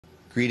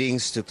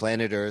Greetings to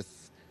planet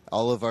Earth,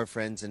 all of our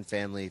friends and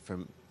family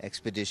from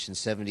Expedition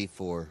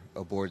 74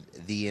 aboard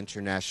the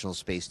International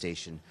Space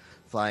Station,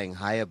 flying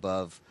high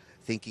above,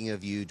 thinking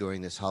of you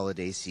during this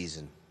holiday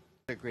season.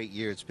 What a great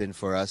year it's been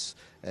for us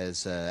as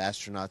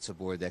astronauts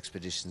aboard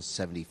Expedition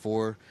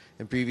 74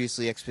 and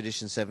previously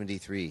Expedition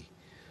 73.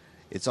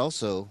 It's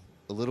also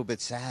a little bit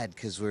sad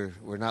because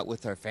we're not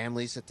with our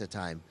families at the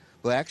time.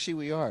 But actually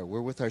we are. We're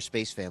with our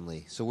space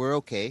family, so we're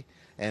okay.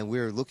 And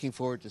we're looking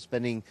forward to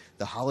spending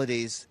the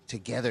holidays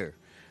together.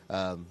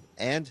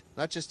 And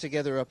not just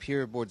together up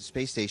here aboard the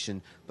space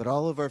station, but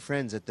all of our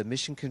friends at the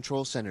mission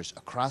control centers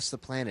across the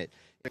planet.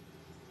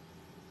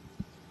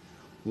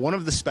 One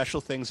of the special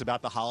things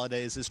about the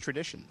holidays is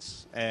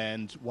traditions.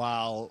 And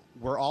while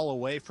we're all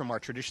away from our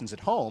traditions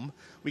at home,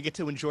 we get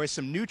to enjoy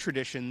some new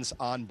traditions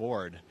on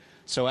board.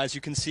 So as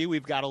you can see,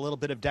 we've got a little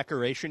bit of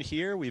decoration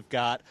here. We've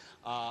got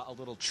a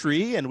little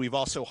tree, and we've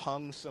also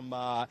hung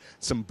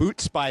some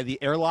boots by the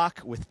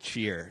airlock with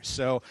cheer.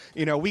 So,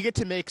 you know, we get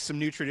to make some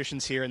new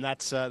traditions here, and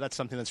that's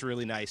something that's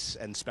really nice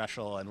and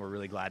special, and we're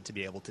really glad to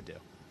be able to do.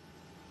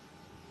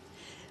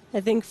 I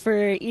think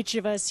for each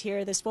of us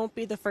here, this won't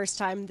be the first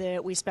time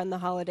that we spend the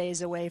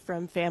holidays away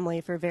from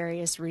family for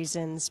various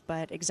reasons,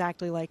 but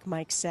exactly like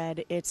Mike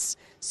said, it's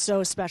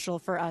so special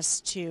for us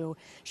to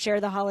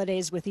share the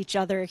holidays with each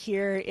other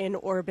here in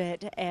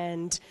orbit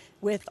and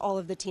with all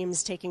of the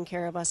teams taking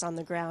care of us on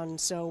the ground.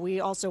 So we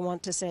also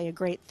want to say a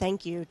great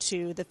thank you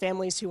to the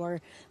families who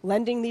are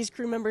lending these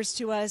crew members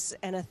to us,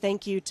 and a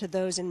thank you to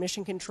those in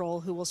mission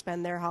control who will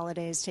spend their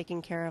holidays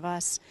taking care of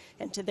us,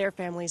 and to their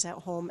families at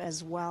home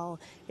as well.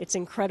 It's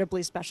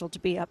incredibly special to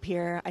be up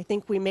here. I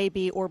think we may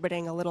be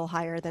orbiting a little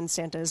higher than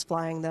Santa is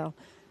flying, though.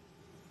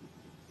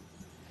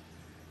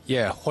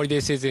 Yeah,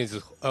 holiday season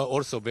is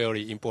also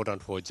very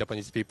important for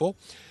Japanese people.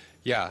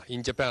 Yeah,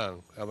 in Japan,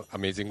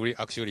 amazingly,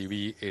 actually,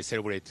 we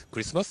celebrate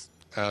Christmas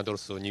and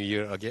also New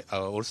Year again,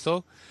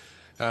 also.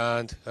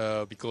 And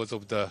because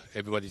of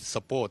everybody's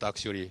support,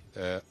 actually,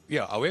 we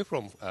are away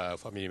from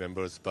family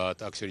members,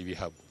 but actually we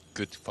have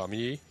good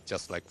family,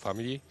 just like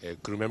family,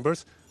 crew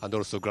members, and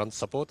also grand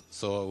support.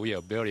 So we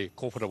are very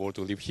comfortable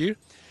to live here.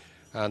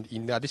 And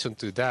in addition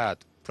to that,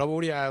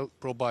 probably I'll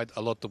provide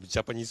a lot of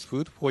Japanese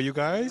food for you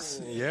guys,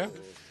 yeah,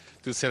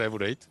 to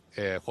celebrate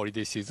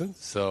holiday season.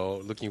 So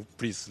looking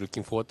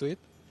forward to it.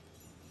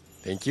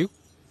 Thank you.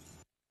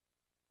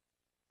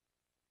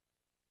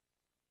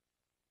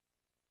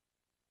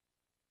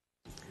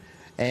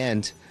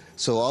 And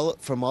so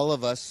from all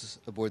of us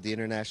aboard the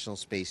International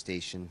Space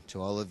Station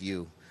to all of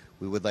you,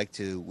 we would like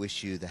to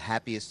wish you the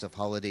happiest of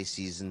holiday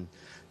season,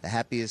 the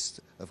happiest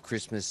of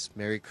Christmas,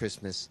 Merry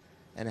Christmas,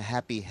 and a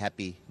happy,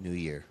 happy New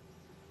Year.